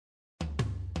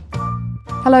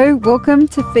Hello, welcome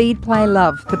to Feed, Play,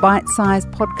 Love, the bite-sized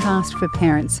podcast for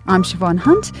parents. I'm Siobhan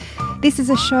Hunt. This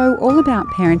is a show all about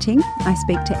parenting. I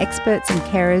speak to experts and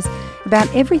carers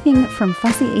about everything from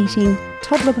fussy eating,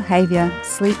 toddler behaviour,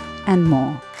 sleep and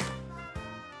more.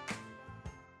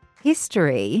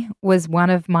 History was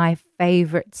one of my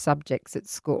favourite subjects at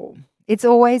school. It's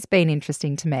always been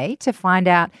interesting to me to find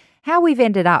out how we've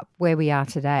ended up where we are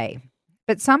today.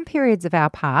 But some periods of our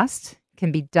past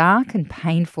can be dark and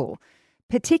painful,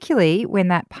 particularly when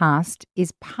that past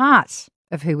is part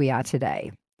of who we are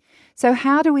today. So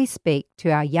how do we speak to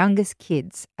our youngest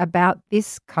kids about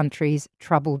this country's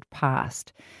troubled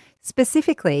past,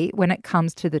 specifically when it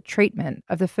comes to the treatment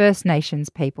of the First Nations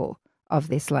people of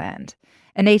this land?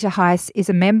 Anita Heiss is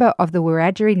a member of the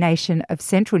Wiradjuri Nation of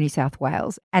Central New South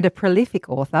Wales and a prolific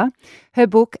author. Her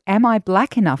book, Am I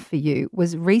Black Enough for You?,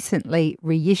 was recently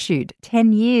reissued,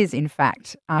 10 years, in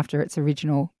fact, after its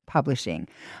original publishing.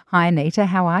 Hi, Anita.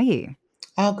 How are you?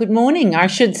 Oh, good morning. I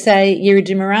should say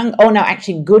Wiradjuri. Oh, no,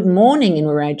 actually, good morning in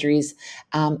Wiradjuri's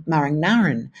Marang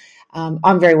Naran.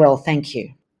 I'm very well, thank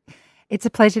you. It's a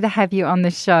pleasure to have you on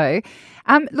the show.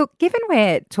 Look, given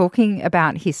we're talking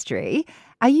about history,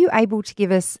 are you able to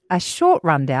give us a short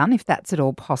rundown, if that's at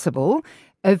all possible,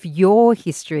 of your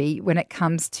history when it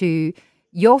comes to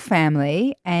your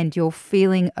family and your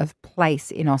feeling of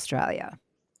place in Australia?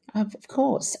 Of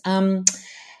course.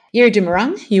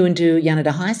 Wiradjuri, Yuandu Anita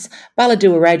Heiss,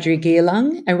 Baladu Wiradjuri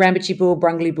Geelong, Arambichibu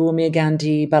Brungleybu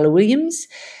Mirgandi Bala Williams,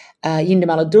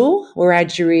 Yindamaladu,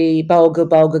 Wiradjuri Bulga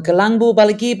Galangbu,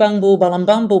 Balagi Bangbu,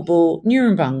 Balambambu,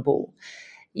 Nurembangbu,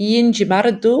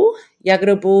 Yinjimaradu,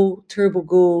 Yagarabu,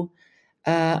 Turubugu,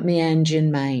 Mianjin,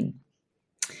 Maine.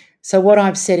 So what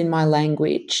I've said in my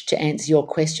language to answer your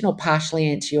question, or partially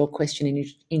answer your question and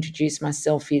introduce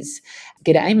myself, is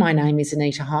G'day, my name is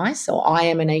Anita Heiss, or I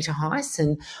am Anita Heiss,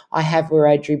 and I have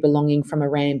Wiradjuri belonging from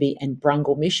Arambi and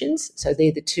Brungle missions. So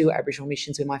they're the two Aboriginal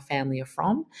missions where my family are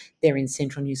from. They're in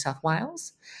central New South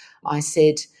Wales. I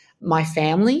said my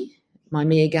family, my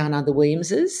Miagan are the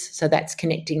Williamses, so that's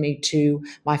connecting me to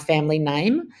my family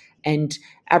name, and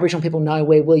Aboriginal people know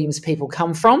where Williams people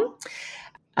come from.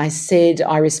 I said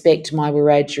I respect my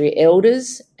Wiradjuri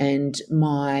elders and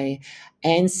my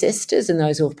ancestors and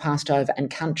those who have passed over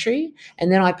and country.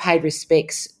 And then I paid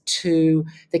respects to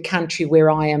the country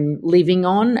where I am living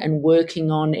on and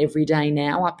working on every day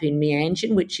now up in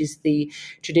Mianjin, which is the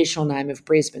traditional name of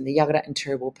Brisbane, the Yagara and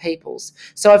Turrbal peoples.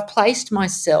 So I've placed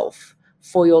myself,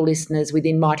 for your listeners,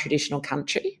 within my traditional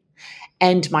country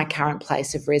and my current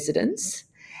place of residence,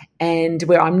 and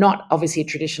where I'm not obviously a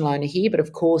traditional owner here, but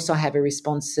of course I have a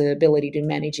responsibility to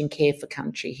manage and care for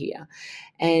country here.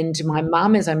 And my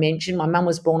mum, as I mentioned, my mum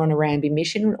was born on Arambi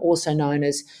Mission, also known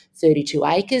as 32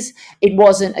 Acres. It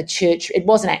wasn't a church, it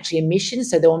wasn't actually a mission,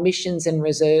 so there were missions and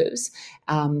reserves.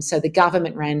 So the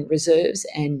government ran reserves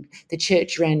and the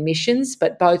church ran missions,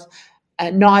 but both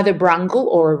neither Brungle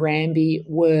or Arambi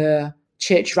were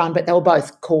church run, but they were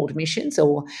both called missions.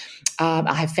 Or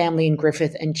I have family in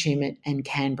Griffith and Tumut and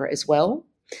Canberra as well.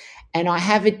 And I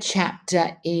have a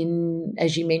chapter in,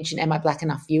 as you mentioned, Am I Black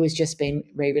Enough for You has just been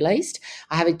re-released.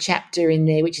 I have a chapter in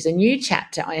there, which is a new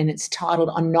chapter, and it's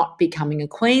titled I'm Not Becoming a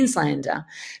Queenslander,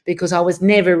 because I was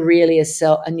never really a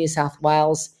New South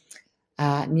Welsh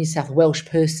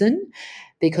person,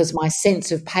 because my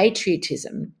sense of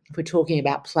patriotism, if we're talking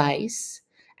about place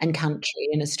and country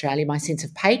in Australia, my sense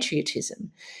of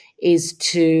patriotism is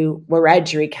to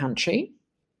Wiradjuri country.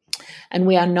 And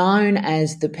we are known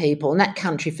as the people, and that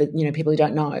country, for people who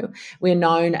don't know, we're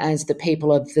known as the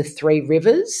people of the three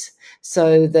rivers.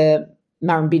 So the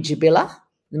Murrumbidgee-Billa,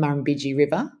 the Murrumbidgee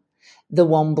River, the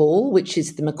Wombool, which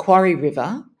is the Macquarie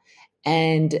River,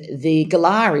 and the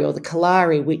Galari or the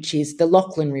Kalari, which is the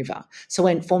Lachlan River.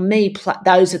 So for me,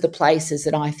 those are the places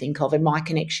that I think of, and my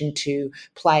connection to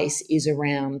place is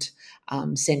around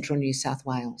central New South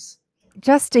Wales.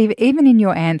 Just even in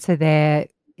your answer there,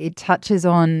 it touches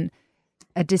on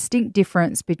a distinct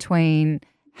difference between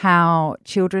how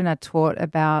children are taught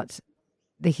about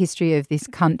the history of this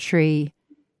country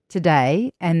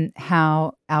today and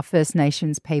how our First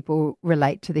Nations people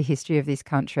relate to the history of this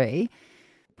country.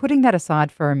 Putting that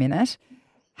aside for a minute,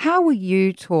 how were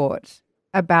you taught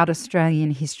about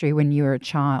Australian history when you were a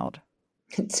child?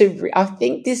 I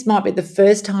think this might be the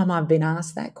first time I've been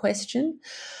asked that question,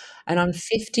 and I'm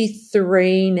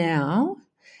 53 now,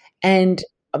 and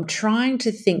I'm trying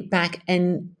to think back,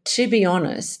 and to be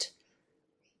honest,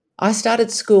 I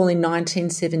started school in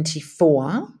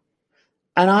 1974,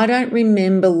 and I don't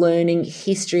remember learning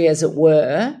history, as it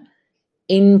were,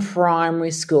 in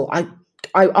primary school.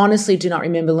 I honestly do not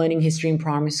remember learning history in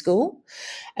primary school.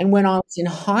 And when I was in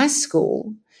high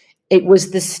school, it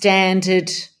was the standard.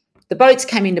 The boats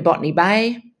came into Botany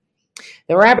Bay.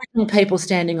 There were Aboriginal people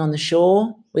standing on the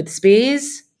shore with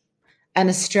spears, and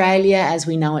Australia as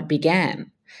we know it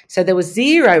began. So there were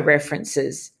zero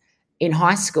references in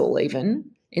high school,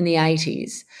 even in the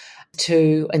 80s,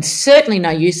 and certainly no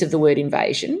use of the word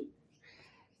invasion,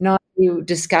 no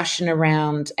discussion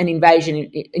around an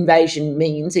invasion. Invasion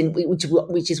means,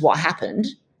 which is what happened,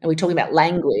 and we're talking about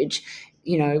language.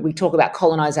 We talk about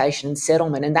colonisation and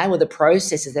settlement, and they were the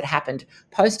processes that happened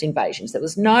post-invasions. There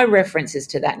was no references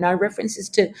to that, no references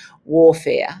to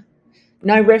warfare,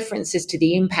 no references to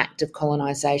the impact of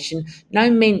colonisation, no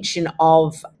mention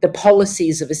of the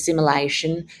policies of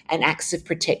assimilation and acts of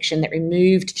protection that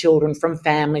removed children from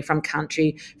family, from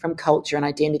country, from culture and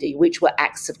identity, which were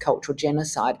acts of cultural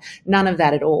genocide. None of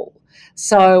that at all.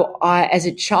 So as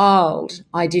a child,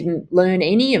 I didn't learn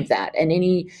any of that. And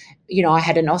I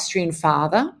had an Austrian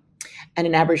father and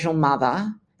an Aboriginal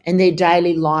mother, and their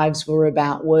daily lives were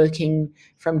about working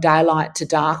from daylight to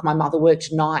dark. My mother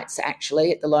worked nights,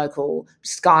 actually, at the local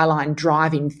Skyline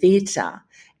Drive-In Theatre,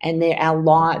 and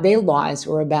their lives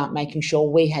were about making sure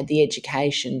we had the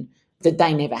education that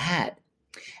they never had.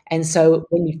 And so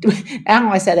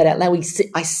now I say that out loud,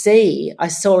 I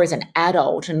saw as an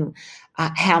adult and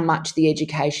how much the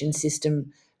education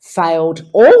system failed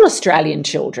all Australian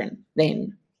children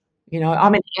then.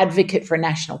 I'm an advocate for a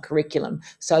national curriculum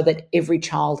so that every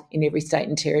child in every state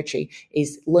and territory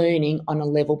is learning on a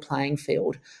level playing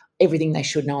field everything they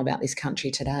should know about this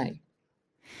country today.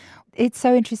 It's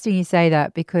so interesting you say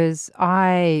that, because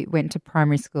I went to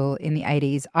primary school in the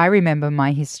 80s. I remember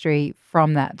my history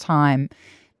from that time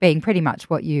being pretty much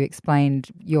what you explained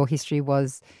your history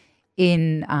was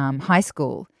in high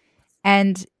school.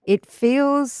 And it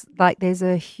feels like there's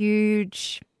a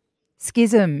huge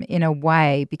schism in a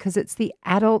way, because it's the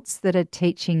adults that are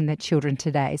teaching the children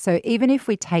today. So even if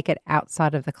we take it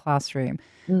outside of the classroom,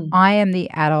 I am the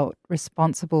adult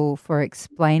responsible for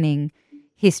explaining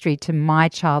history to my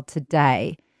child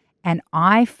today. And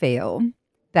I feel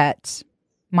that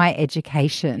my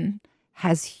education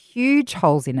has huge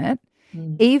holes in it,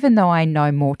 even though I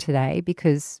know more today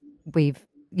because we've,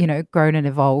 grown and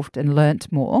evolved and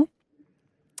learnt more.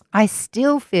 I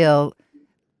still feel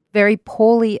very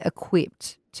poorly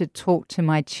equipped to talk to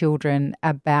my children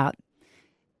about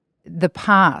the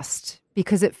past,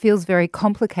 because it feels very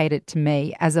complicated to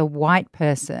me as a white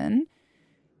person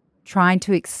trying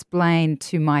to explain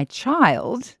to my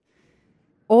child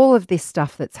all of this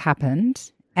stuff that's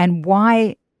happened and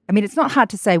why. I mean, it's not hard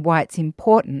to say why it's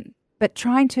important, but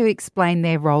trying to explain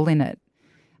their role in it.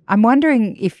 I'm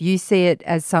wondering if you see it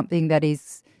as something that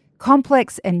is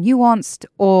complex and nuanced,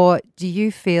 or do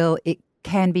you feel it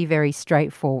can be very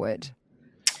straightforward?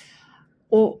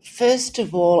 Well, first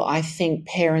of all, I think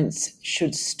parents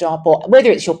should stop, or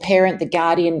whether it's your parent, the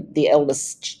guardian, the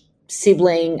eldest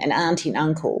sibling, an auntie and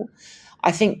uncle,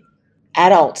 I think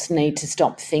adults need to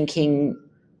stop thinking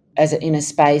in a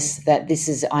space that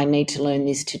I need to learn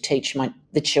this to teach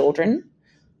the children.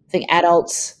 I think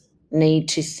adults need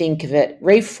to think of it,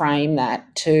 reframe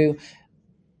that to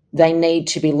they need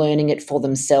to be learning it for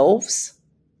themselves.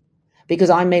 Because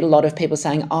I meet a lot of people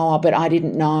saying, oh, but I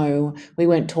didn't know, we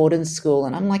weren't taught in school.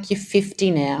 And I'm like, you're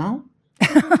 50 now.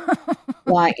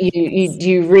 Like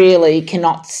you really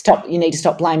cannot stop. You need to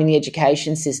stop blaming the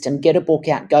education system. Get a book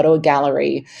out, go to a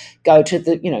gallery, go to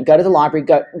the library,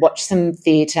 go watch some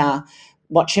theatre,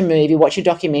 watch a movie, watch a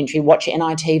documentary, watch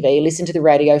NITV, listen to the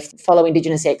radio, follow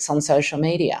Indigenous X on social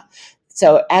media.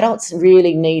 So adults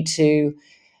really need to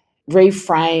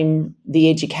reframe the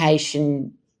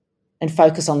education and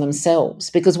focus on themselves,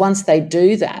 because once they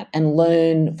do that and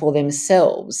learn for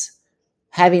themselves,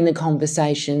 having the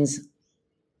conversations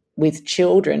with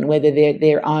children, whether they're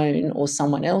their own or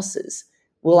someone else's,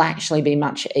 will actually be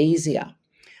much easier.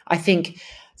 I think,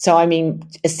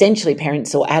 essentially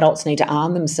parents or adults need to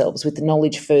arm themselves with the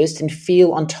knowledge first and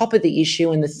feel on top of the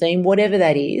issue and the theme, whatever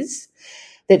that is,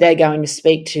 that they're going to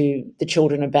speak to the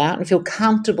children about, and feel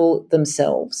comfortable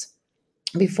themselves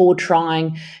before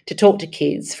trying to talk to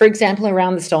kids, for example,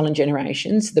 around the stolen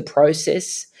generations, the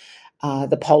process,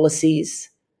 the policies,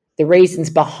 the reasons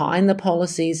behind the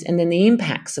policies, and then the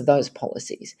impacts of those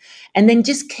policies. And then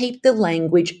just keep the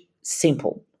language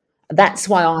simple. That's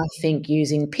why I think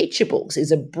using picture books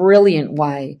is a brilliant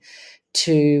way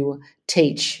to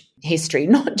teach history,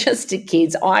 not just to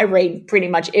kids. I read pretty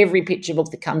much every picture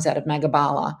book that comes out of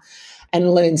Magabala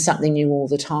and learn something new all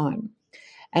the time.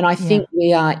 And I Yeah. think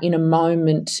we are in a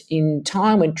moment in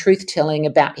time when truth-telling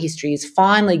about history is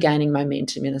finally gaining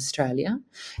momentum in Australia.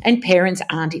 And parents,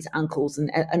 aunties, uncles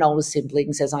and older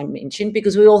siblings, as I mentioned,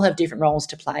 because we all have different roles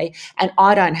to play. And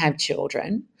I don't have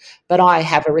children, but I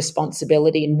have a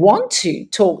responsibility and want to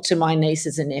talk to my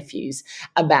nieces and nephews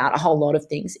about a whole lot of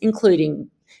things, including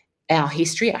our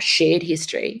history, our shared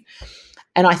history.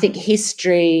 And I think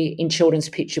history in children's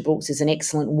picture books is an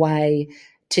excellent way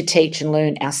to teach and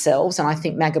learn ourselves. And I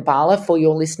think Magabala, for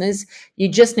your listeners, you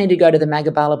just need to go to the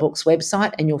Magabala Books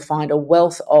website and you'll find a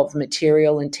wealth of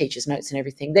material and teachers' notes and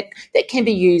everything that can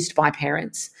be used by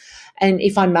parents. And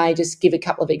if I may just give a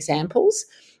couple of examples,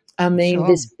 I mean, Sure.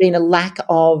 there's been a lack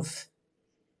of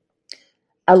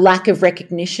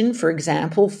recognition, for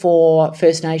example, for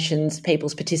First Nations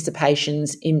people's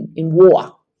participations in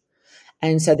war.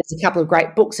 And so there's a couple of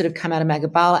great books that have come out of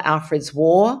Magabala. Alfred's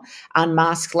War,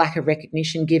 unmasked lack of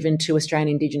recognition given to Australian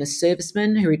Indigenous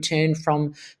servicemen who returned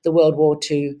from the World War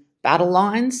II battle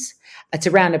lines. It's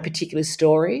around a particular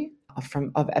story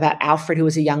about Alfred, who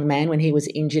was a young man when he was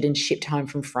injured and shipped home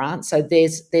from France. So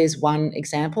there's one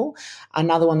example.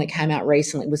 Another one that came out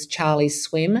recently was Charlie's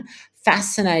Swim.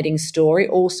 Fascinating story,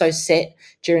 also set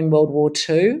during World War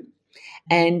II.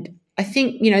 And I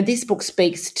think, this book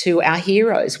speaks to our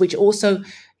heroes, which also,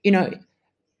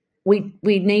 we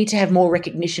need to have more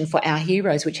recognition for our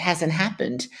heroes, which hasn't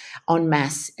happened en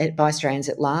masse by Australians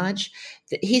at large.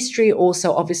 The history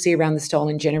also obviously around the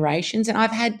stolen generations. And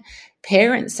I've had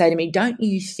parents say to me, don't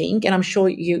you think, and I'm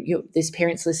sure there's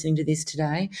parents listening to this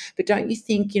today, but don't you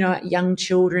think, young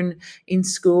children in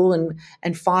school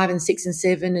and 5 and 6 and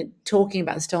 7 and talking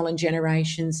about the stolen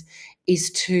generations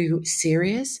is too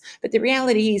serious? But the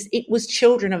reality is it was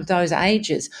children of those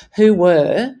ages who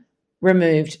were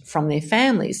removed from their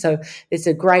families. So there's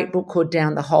a great book called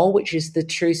Down the Hole, which is the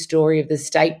true story of the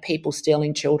state people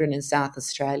stealing children in South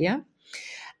Australia.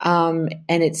 And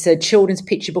it's a children's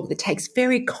picture book that takes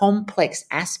very complex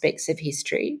aspects of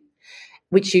history,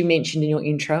 which you mentioned in your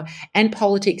intro, and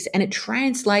politics, and it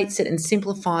translates it and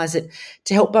simplifies it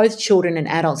to help both children and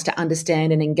adults to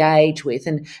understand and engage with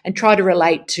and try to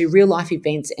relate to real life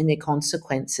events and their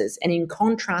consequences. And in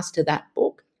contrast to that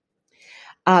book,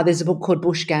 there's a book called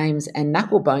Bush Games and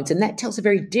Knuckle Bones, and that tells a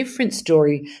very different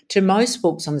story to most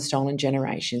books on the stolen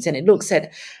generations. And it looks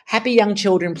at happy young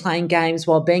children playing games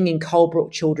while being in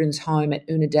Colebrook Children's Home at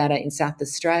Unadilla in South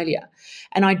Australia.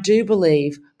 And I do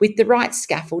believe with the right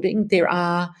scaffolding, there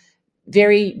are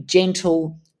very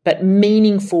gentle but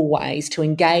meaningful ways to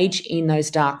engage in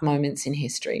those dark moments in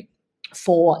history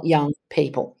for young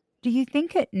people. Do you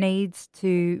think it needs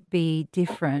to be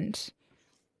different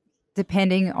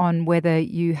depending on whether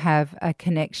you have a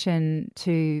connection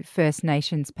to First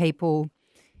Nations people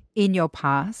in your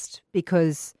past,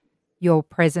 because your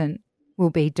present will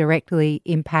be directly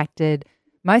impacted,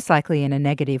 most likely in a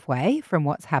negative way, from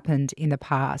what's happened in the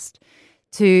past,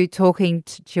 to talking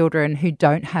to children who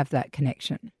don't have that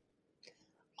connection?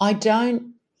 I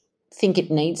don't think it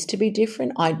needs to be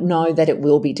different. I know that it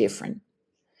will be different,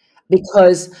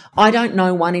 because I don't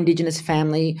know one Indigenous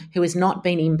family who has not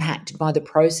been impacted by the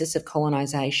process of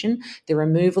colonisation, the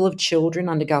removal of children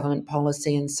under government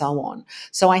policy and so on.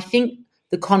 So I think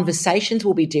the conversations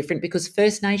will be different because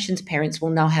First Nations parents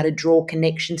will know how to draw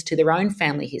connections to their own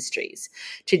family histories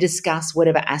to discuss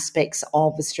whatever aspects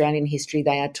of Australian history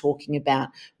they are talking about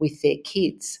with their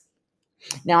kids.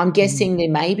 Now, I'm guessing there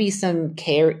may be some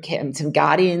some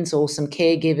guardians or some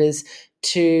caregivers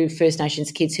to First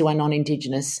Nations kids who are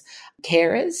non-Indigenous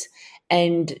carers,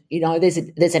 and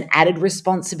there's an added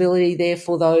responsibility there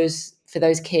for those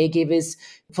caregivers,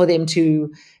 for them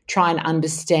to try and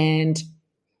understand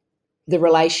the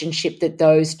relationship that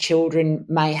those children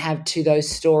may have to those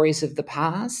stories of the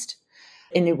past,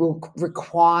 and it will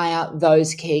require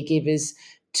those caregivers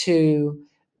to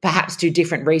perhaps do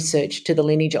different research to the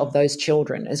lineage of those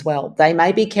children as well. They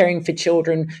may be caring for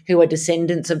children who are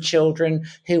descendants of children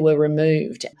who were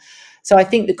removed. So I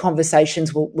think the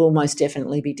conversations will most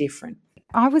definitely be different.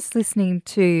 I was listening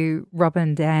to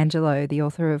Robin DiAngelo, the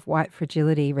author of White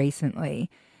Fragility,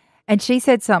 recently, and she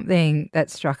said something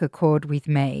that struck a chord with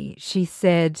me. She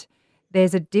said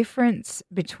there's a difference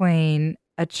between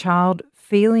a child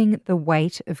feeling the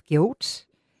weight of guilt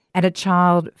and a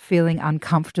child feeling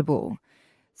uncomfortable.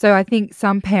 So I think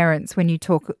some parents, when you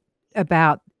talk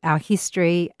about our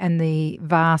history and the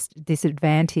vast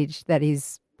disadvantage that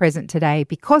is present today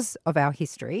because of our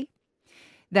history,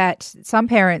 that some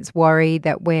parents worry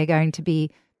that we're going to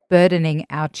be burdening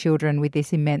our children with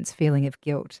this immense feeling of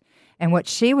guilt. And what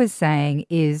she was saying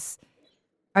is,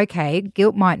 okay,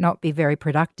 guilt might not be very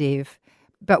productive,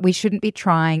 but we shouldn't be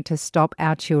trying to stop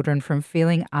our children from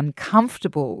feeling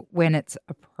uncomfortable when it's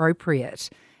appropriate.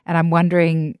 And I'm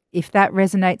wondering if that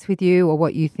resonates with you or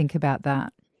what you think about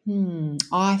that.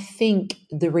 I think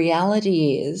the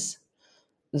reality is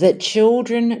that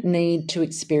children need to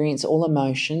experience all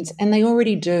emotions, and they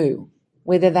already do,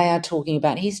 whether they are talking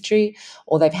about history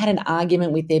or they've had an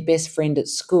argument with their best friend at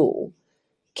school.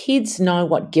 Kids know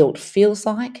what guilt feels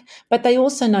like, but they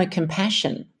also know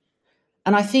compassion.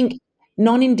 And I think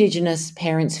non-Indigenous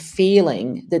parents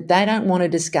feeling that they don't want to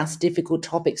discuss difficult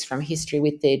topics from history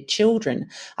with their children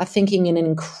are thinking in an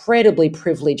incredibly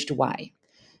privileged way.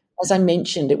 As I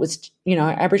mentioned, it was,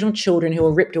 Aboriginal children who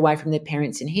were ripped away from their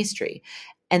parents in history.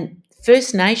 And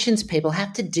First Nations people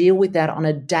have to deal with that on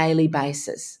a daily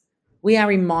basis. We are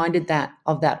reminded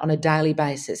of that on a daily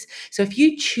basis. So if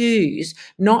you choose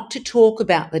not to talk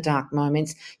about the dark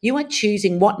moments, you are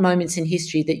choosing what moments in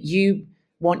history that you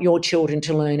want your children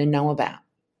to learn and know about.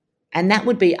 And that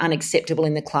would be unacceptable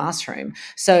in the classroom.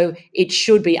 So it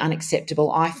should be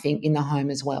unacceptable, I think, in the home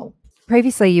as well.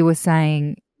 Previously, you were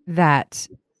saying that,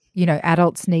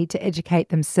 adults need to educate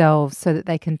themselves so that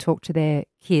they can talk to their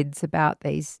kids about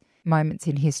these moments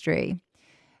in history.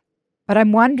 But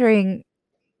I'm wondering,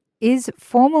 is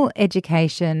formal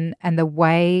education and the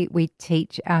way we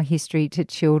teach our history to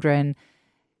children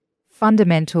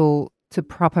fundamental to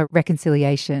proper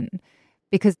reconciliation?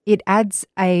 Because it adds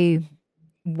a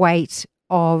weight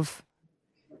of,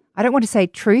 I don't want to say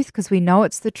truth because we know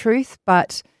it's the truth,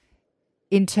 but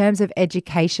in terms of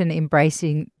education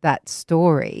embracing that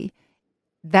story,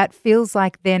 that feels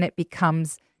like then it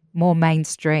becomes more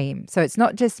mainstream. So it's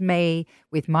not just me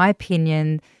with my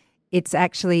opinion, it's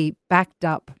actually backed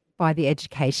up by the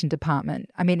education department.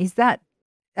 I mean, is that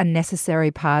a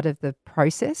necessary part of the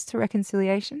process to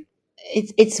reconciliation?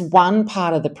 It's one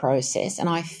part of the process, and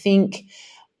I think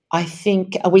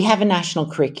we have a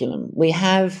national curriculum. We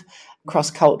have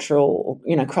cross-cultural,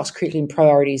 cross-curriculum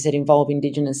priorities that involve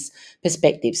Indigenous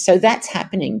perspectives. So that's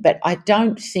happening. But I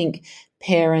don't think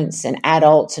parents and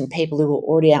adults and people who are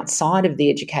already outside of the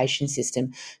education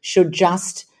system should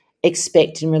just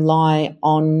expect and rely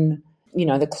on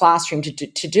the classroom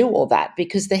to do all that,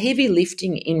 because the heavy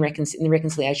lifting in the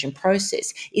reconciliation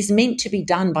process is meant to be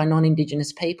done by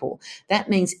non-Indigenous people. That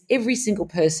means every single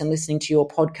person listening to your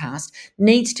podcast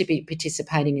needs to be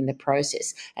participating in the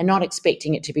process and not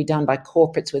expecting it to be done by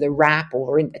corporates with a rap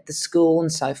or at the school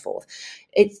and so forth.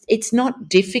 It's not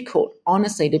difficult,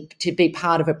 honestly, to be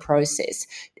part of a process.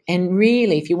 And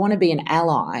really, if you want to be an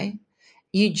ally,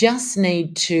 you just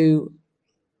need to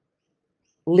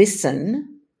listen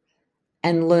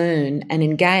and learn and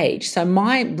engage. So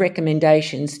my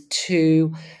recommendations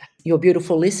to your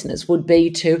beautiful listeners would be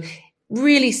to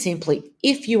really simply,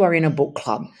 if you are in a book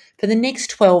club, for the next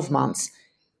 12 months,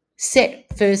 set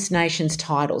First Nations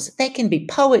titles. They can be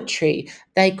poetry,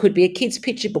 they could be a kid's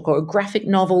picture book or a graphic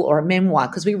novel or a memoir,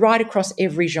 because we write across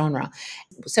every genre.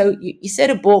 So you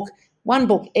set a book, one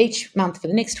book each month for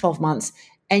the next 12 months,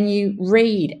 and you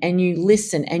read and you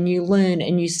listen and you learn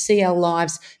and you see our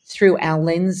lives through our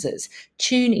lenses.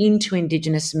 Tune into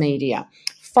Indigenous media.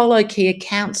 Follow key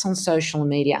accounts on social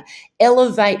media.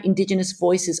 Elevate Indigenous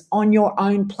voices on your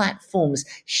own platforms.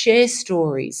 Share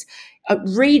stories.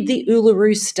 Read the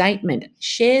Uluru Statement.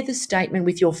 Share the statement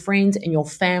with your friends and your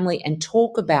family and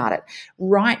talk about it.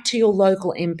 Write to your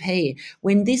local MP.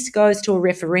 When this goes to a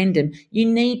referendum, you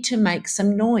need to make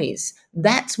some noise.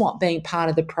 That's what being part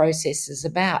of the process is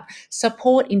about.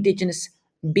 Support Indigenous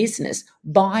business.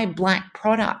 Buy Black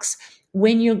products.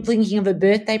 When you're thinking of a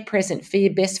birthday present for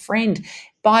your best friend,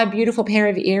 buy a beautiful pair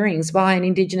of earrings by an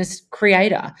Indigenous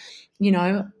creator.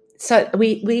 So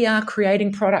we are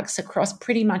creating products across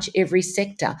pretty much every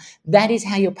sector. That is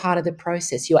how you're part of the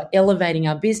process. You are elevating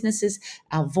our businesses,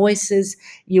 our voices.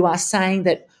 You are saying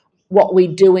that what we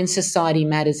do in society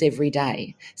matters every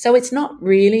day. So it's not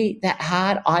really that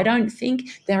hard, I don't think.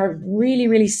 There are really,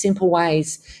 really simple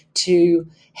ways to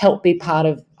help be part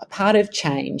of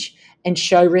change and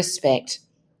show respect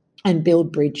and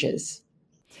build bridges.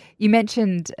 You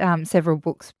mentioned several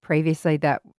books previously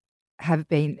that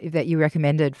you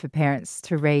recommended for parents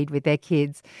to read with their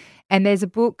kids. And there's a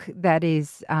book that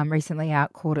is recently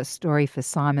out called A Story for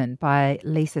Simon by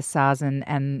Lisa Sarzan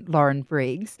and Lauren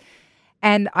Briggs.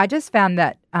 And I just found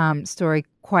that story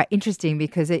quite interesting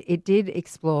because it did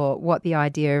explore what the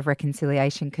idea of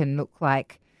reconciliation can look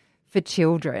like for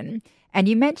children. And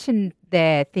you mentioned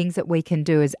there things that we can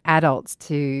do as adults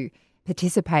to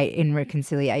participate in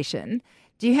reconciliation.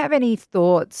 Do you have any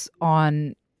thoughts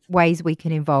on ways we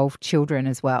can involve children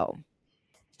as well?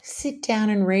 Sit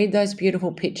down and read those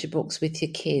beautiful picture books with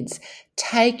your kids.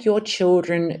 Take your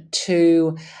children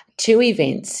to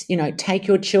events, take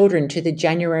your children to the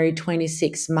January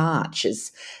 26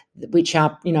 marches, which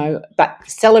are, but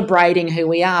celebrating who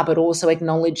we are, but also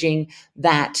acknowledging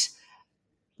that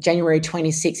January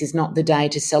 26 is not the day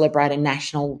to celebrate a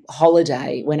national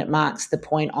holiday when it marks the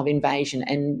point of invasion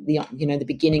and the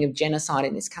beginning of genocide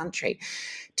in this country.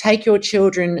 Take your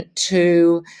children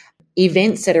to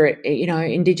events that are,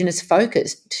 Indigenous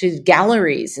focused, to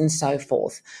galleries and so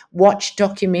forth. Watch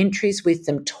documentaries with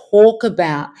them. Talk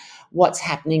about what's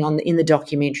happening in the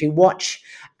documentary. Watch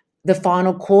The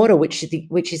Final Quarter, which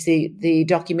is the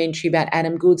documentary about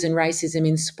Adam Goodes and racism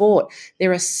in sport.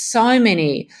 There are so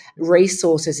many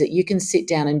resources that you can sit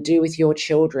down and do with your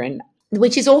children,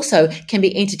 which is also can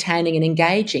be entertaining and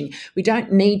engaging. We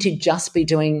don't need to just be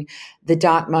doing the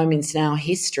dark moments in our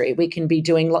history. We can be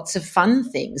doing lots of fun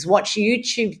things. Watch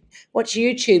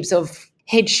YouTubes of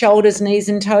head, shoulders, knees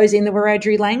and toes in the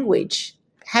Wiradjuri language.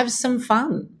 Have some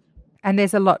fun. And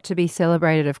there's a lot to be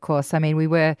celebrated, of course. I mean,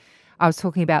 I was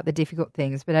talking about the difficult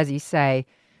things, but as you say,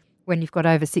 when you've got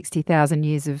over 60,000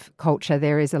 years of culture,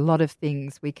 there is a lot of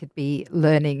things we could be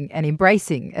learning and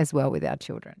embracing as well with our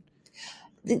children.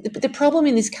 The problem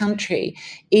in this country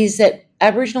is that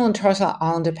Aboriginal and Torres Strait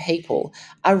Islander people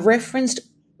are referenced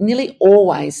nearly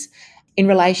always in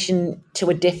relation to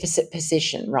a deficit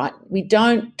position, right? We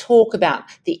don't talk about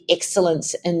the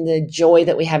excellence and the joy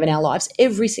that we have in our lives.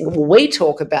 We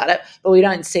talk about it, but we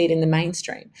don't see it in the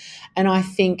mainstream. And I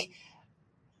think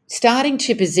starting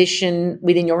to position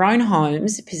within your own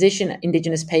homes, position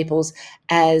Indigenous peoples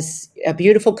as a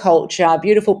beautiful culture,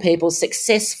 beautiful people,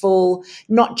 successful,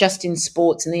 not just in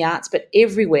sports and the arts, but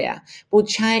everywhere, will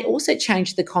also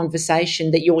change the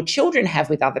conversation that your children have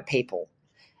with other people.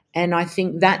 And I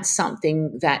think that's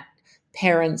something that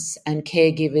parents and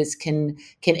caregivers can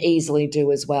easily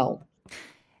do as well.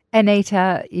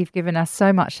 Anita, you've given us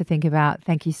so much to think about.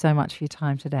 Thank you so much for your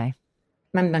time today.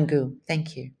 Mandangu,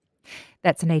 thank you.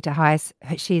 That's Anita Heiss.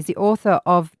 She is the author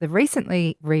of the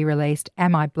recently re-released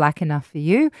Am I Black Enough for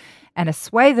You? And a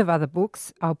swathe of other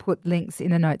books. I'll put links in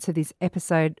the notes of this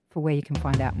episode for where you can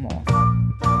find out more.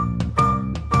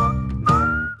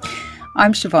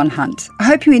 I'm Siobhan Hunt. I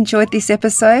hope you enjoyed this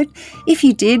episode. If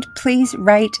you did, please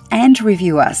rate and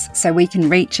review us so we can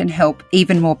reach and help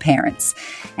even more parents.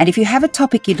 And if you have a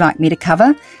topic you'd like me to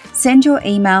cover, send your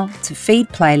email to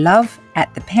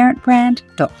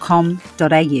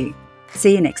feedplaylove@theparentbrand.com.au.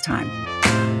 See you next time.